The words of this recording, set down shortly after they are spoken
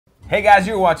Hey guys,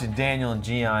 you're watching Daniel and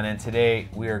Gian, and today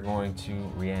we are going to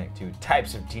react to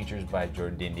Types of Teachers by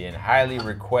Jordindian. Highly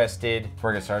requested.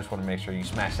 Before we get started, just want to make sure you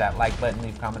smash that like button,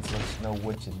 leave comments, let us know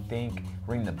what you think.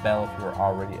 Ring the bell if you're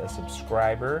already a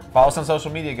subscriber. Follow us on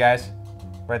social media, guys.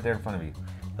 Right there in front of you.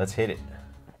 Let's hit it.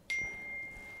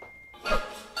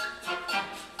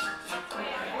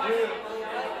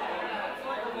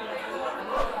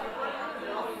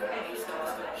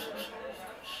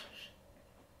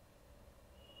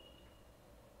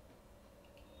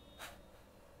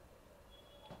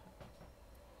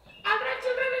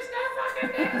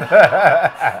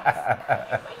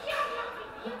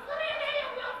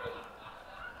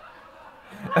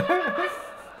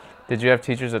 Did you have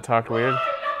teachers that talked weird?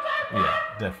 Yeah,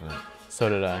 definitely. So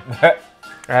did I.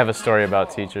 I have a story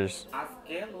about teachers. As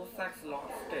Gay-Lussac's law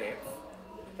states,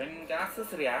 when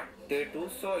gases react, they do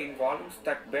so in volumes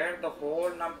that bear the whole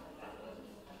number.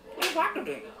 What to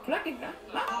do? Flooding that?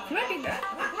 Flooding that?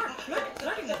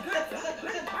 Flooding that?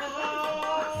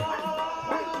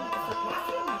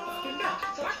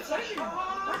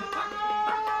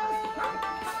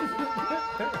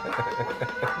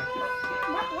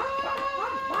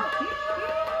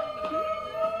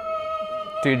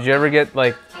 Dude, did you ever get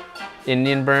like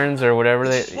Indian burns or whatever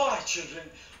they... That's why, children,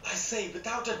 I say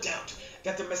without a doubt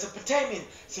that the Mesopotamian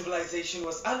civilization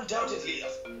was undoubtedly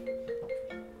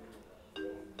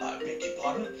I beg your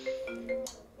pardon?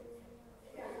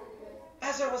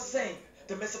 As I was saying,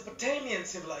 the Mesopotamian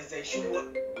civilization was...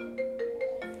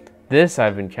 This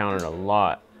I've encountered a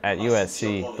lot at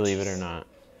USC, believe it or not.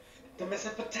 The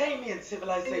Mesopotamian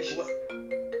civilization was...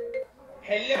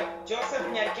 Hello, Joseph,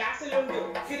 I castle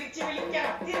undu. Tirichi vilikka.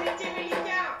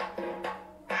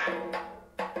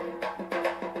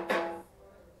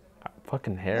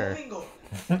 Fucking hair. Moving on,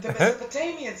 the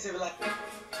Mesopotamian civilization...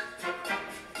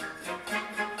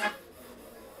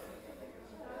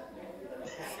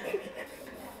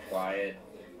 Quiet.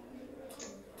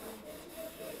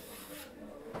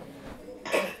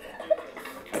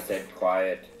 I said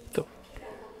quiet.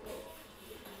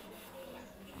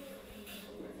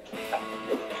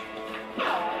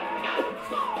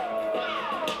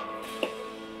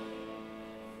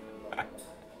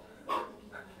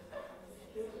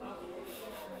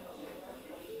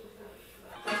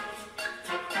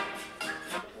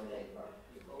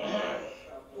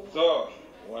 So,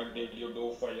 what did you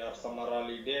do for your summer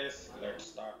holidays? Let's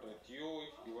start with you.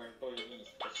 If you went to any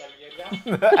special area,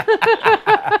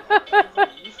 from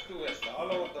east to west,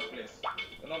 all over the place.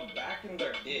 You know, back in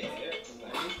the day,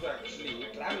 I used to actually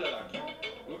travel a lot.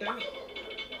 You tell me,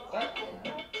 sir,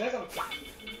 say something.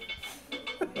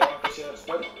 You want to share a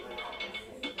story?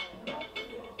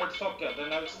 It's okay.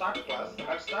 Then I'll start class.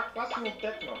 You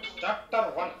take notes. Chapter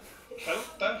 1: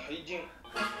 Health and Hygiene.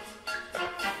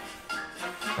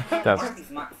 That's What are these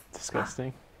marks?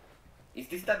 disgusting. Is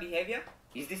this the behavior?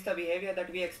 Is this the behavior that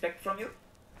we expect from you?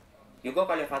 You go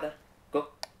call your father. Go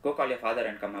call your father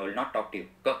and come. I will not talk to you.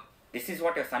 Go. This is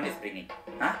what your son is bringing.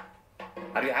 Huh?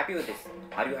 Are you happy with this?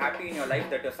 Are you happy in your life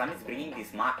that your son is bringing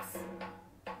these marks?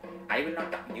 I will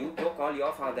not talk. You go call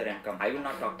your father and come. I will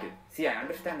not talk to you. See, I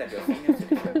understand that you're a senior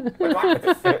citizen. But what is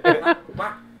this? Huh?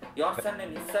 What? Your son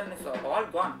and his son is all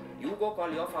gone. You go call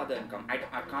your father and come. I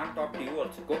can't talk to you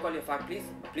also. Go call your father.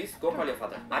 Please go call your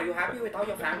father. Are you happy with how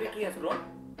your family tree has grown?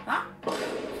 Huh?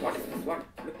 What is this? What?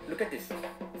 Look at this.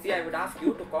 See, I would ask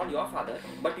you to call your father,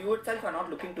 but you itself are not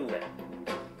looking too well.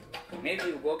 Maybe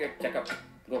you go get checkup.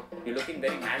 Go. You're looking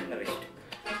very malnourished.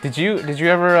 Did you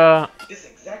ever This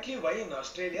is exactly why in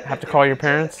Australia... have to call your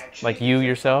parents? Like you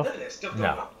yourself? The rest of the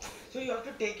No. world. So you have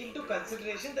to take into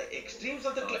consideration the extremes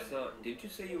of the climate. So, did you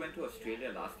say you went to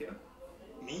Australia last year?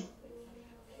 Me?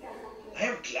 I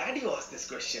am glad you asked this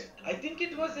question. I think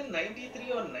it was in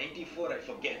 93 or 94, I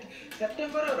forget.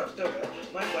 September or October,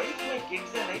 my wife, my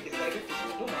kids and I decided to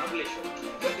go to Mahabaleshwar.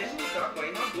 But then we thought,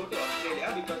 why not go to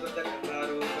Australia because of the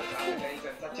kangaroo, the crocodiles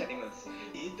and such animals.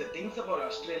 The things about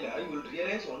Australia, you will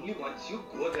realize only once you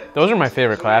go there. Those are my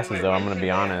favorite So classes when though, my I'm wife gonna be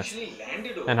and I honest. actually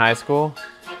landed over In high school,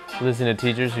 listen to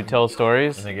teachers who tell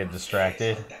stories. And they get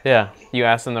distracted. Yeah, you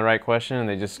ask them the right question and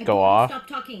they just go off. Stop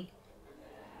talking.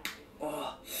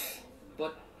 Oh,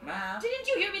 but ma'am. Didn't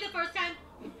you hear me the first time?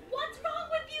 What's wrong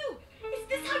with you? Is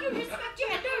this how you respect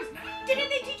your elders? Didn't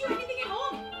they teach you anything at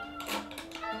home?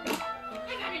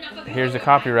 I got enough of you. Here's a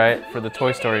copyright for the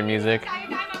Toy Story music. I'm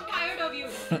tired of you.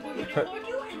 We're going to report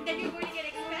you and then you're going to get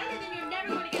expelled and then you're never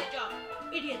going to get a job.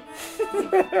 Idiots.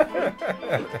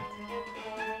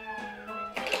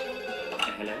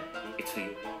 Hello, it's for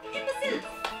you. Imbeciles.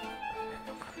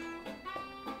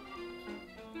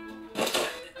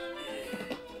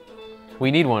 We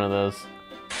need one of those.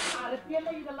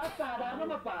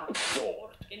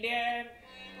 Indian.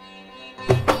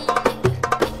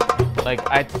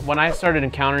 Like when I started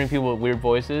encountering people with weird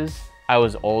voices, I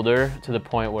was older to the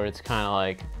point where it's kind of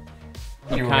like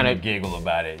you kind of giggle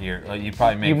about it. You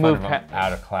probably make fun of them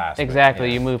out of class. Exactly,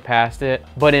 yeah. you move past it.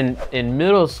 But in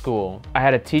middle school, I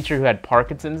had a teacher who had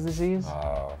Parkinson's disease,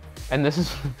 and this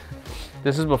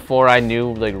is before I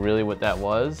knew like really what that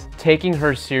was. Taking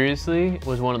her seriously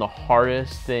was one of the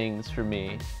hardest things for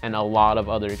me and a lot of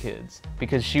other kids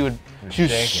because she was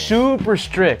super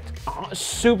strict,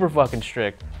 super fucking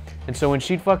strict. And so when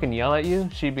she'd fucking yell at you,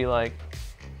 she'd be like,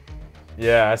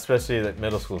 yeah, especially that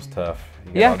middle school's tough.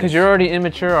 Yeah, because you're already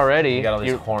immature already. You got all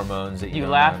these hormones that you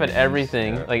laugh at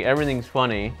everything. Yeah. Like everything's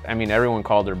funny. I mean, everyone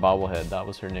called her Bobblehead. That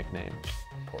was her nickname.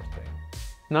 Poor thing.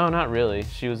 No, not really.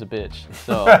 She was a bitch.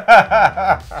 So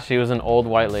she was an old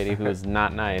white lady who was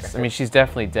not nice. I mean, she's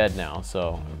definitely dead now,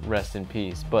 so rest in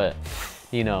peace. But,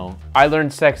 you know, I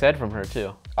learned sex ed from her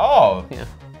too. Oh, yeah,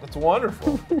 that's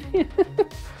wonderful.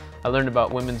 I learned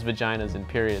about women's vaginas and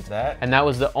periods. And that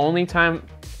was the only time,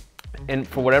 and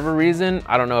for whatever reason,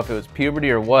 I don't know if it was puberty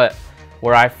or what,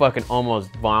 where I fucking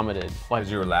almost vomited.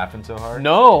 Because you were laughing so hard?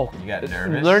 No. You got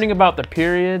nervous? Learning about the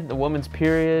period, the woman's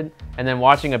period, and then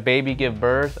watching a baby give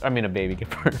birth. I mean,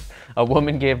 a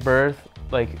woman gave birth,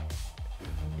 like.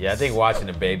 Yeah, I think watching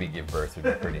a baby give birth would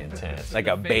be pretty intense. Like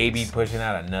a baby pushing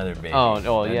out another baby.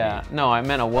 Oh yeah. No, I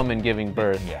meant a woman giving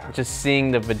birth. Yeah. Just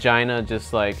seeing the vagina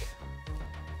just like.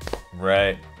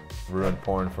 Right. Ruined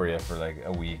porn for you for like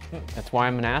a week. That's why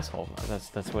I'm an asshole.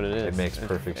 That's what it is. It makes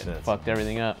perfect sense. Fucked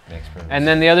everything up. Makes perfect and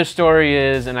then the other story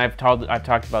is, and I've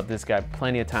talked about this guy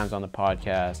plenty of times on the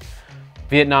podcast.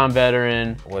 Vietnam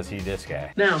veteran. Was he this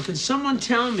guy? Now, can someone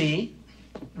tell me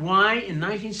why in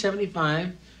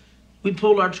 1975 we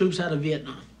pulled our troops out of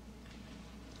Vietnam?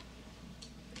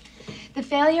 The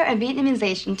failure of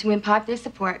Vietnamization to win popular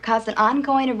support caused an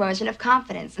ongoing erosion of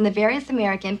confidence in the various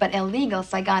American but illegal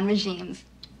Saigon regimes.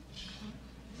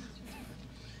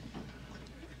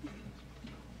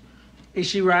 Is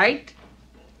she right?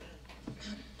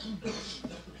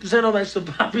 Because I know that's the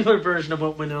popular version of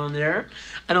what went on there.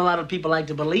 I know a lot of people like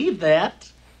to believe that.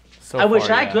 I wish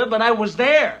I could, but I was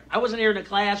there. I wasn't here in a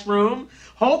classroom,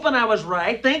 hoping I was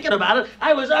right, thinking about it.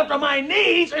 I was up to my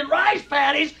knees in rice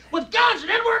paddies with guns, and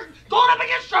then we're going up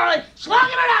against Charlie, slugging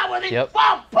it out with him,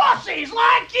 while pussies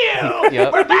like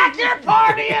you we're back here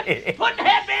partying, putting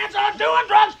headbands on, doing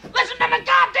drugs, listening to the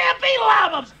goddamn Beatle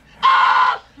albums.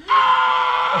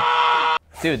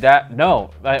 Dude,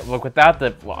 look,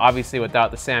 obviously without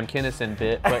the Sam Kinison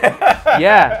bit, but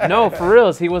yeah, no, for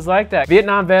reals, he was like that.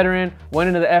 Vietnam veteran, went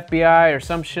into the FBI or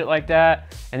some shit like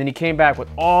that, and then he came back with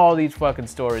all these fucking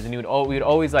stories, and we would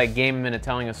always like game him into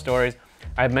telling us stories.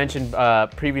 I mentioned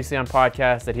previously on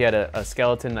podcasts that he had a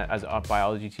skeleton, as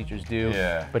biology teachers do,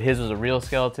 but his was a real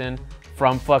skeleton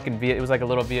from fucking it was like a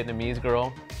little Vietnamese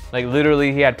girl. Like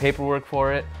literally, he had paperwork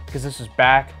for it, because this was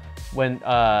back when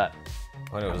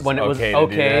it was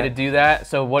okay to do that.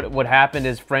 So what happened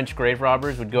is French grave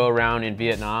robbers would go around in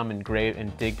Vietnam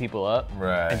and dig people up,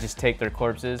 and just take their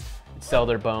corpses, sell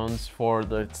their bones for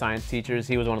the science teachers.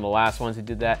 He was one of the last ones who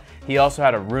did that. He also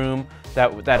had a room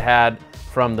that had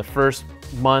from the first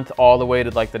month all the way to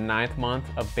like the 9th month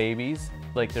of babies,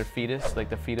 like their fetus, like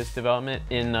the fetus development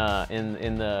in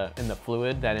the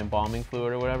fluid, that embalming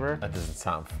fluid or whatever. That doesn't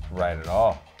sound right at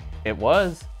all. It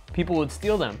was. People would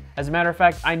steal them. As a matter of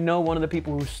fact, I know one of the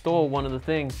people who stole one of the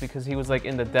things because he was like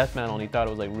into death metal and he thought it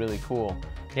was like really cool.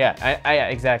 Yeah,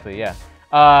 exactly, yeah.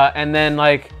 And then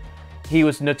like, he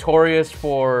was notorious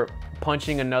for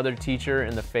punching another teacher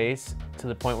in the face to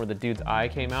the point where the dude's eye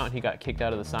came out and he got kicked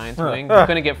out of the science wing. He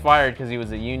couldn't get fired because he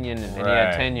was a union and he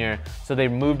had tenure, so they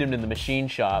moved him to the machine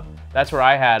shop. That's where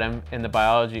I had him in my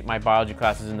biology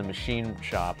classes in the machine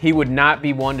shop. He would not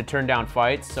be one to turn down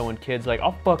fights, so when kids like,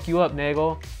 I'll fuck you up,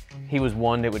 Nagel, he was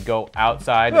one that would go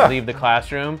outside, leave the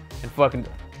classroom, and fucking,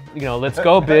 you know, let's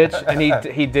go, bitch. And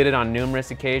he did it on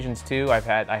numerous occasions too. I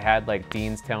had like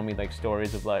deans tell me like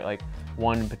stories of like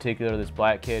one in particular, this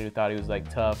black kid who thought he was like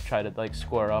tough, tried to like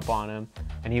square up on him,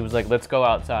 and he was like, let's go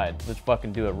outside, let's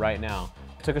fucking do it right now.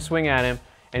 Took a swing at him,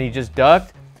 and he just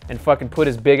ducked and fucking put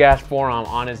his big ass forearm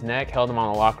on his neck, held him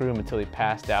on the locker room until he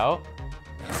passed out.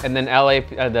 And then the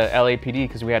LAPD,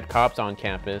 because we had cops on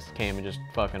campus, came and just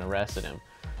fucking arrested him.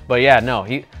 But yeah, no,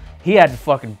 he had the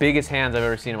fucking biggest hands I've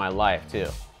ever seen in my life too.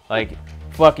 Like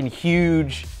fucking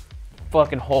huge,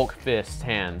 fucking Hulk fist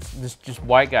hands. Just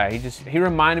white guy. He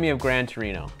reminded me of Gran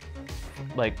Torino,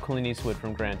 like Clint Eastwood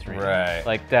from Gran Torino. Right.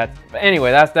 Like that. But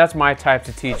anyway, that's my types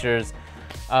of teachers.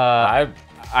 I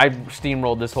I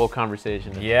steamrolled this whole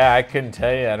conversation. Yeah, I couldn't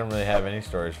tell you. I don't really have any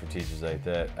stories for teachers like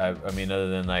that. I mean, other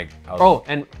than like. Oh,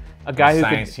 and a guy who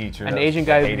science could, teacher an Asian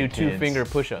guy who could do kids 2-finger in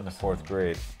the push-ups. 4th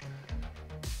grade.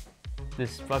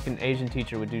 This fucking Asian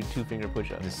teacher would do 2-finger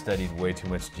push-ups. Just studied way too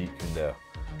much Jeet Kune Do.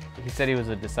 He said he was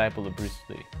a disciple of Bruce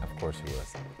Lee. Of course he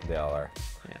was. They all are.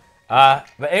 Yeah.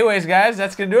 But anyways, guys,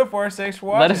 that's gonna do it for us. Thanks for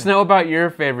watching. Let us know about your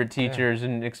favorite teachers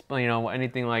and explain,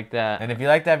 anything like that. And if you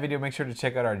like that video, make sure to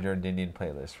check out our Jordindian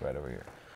playlist right over here.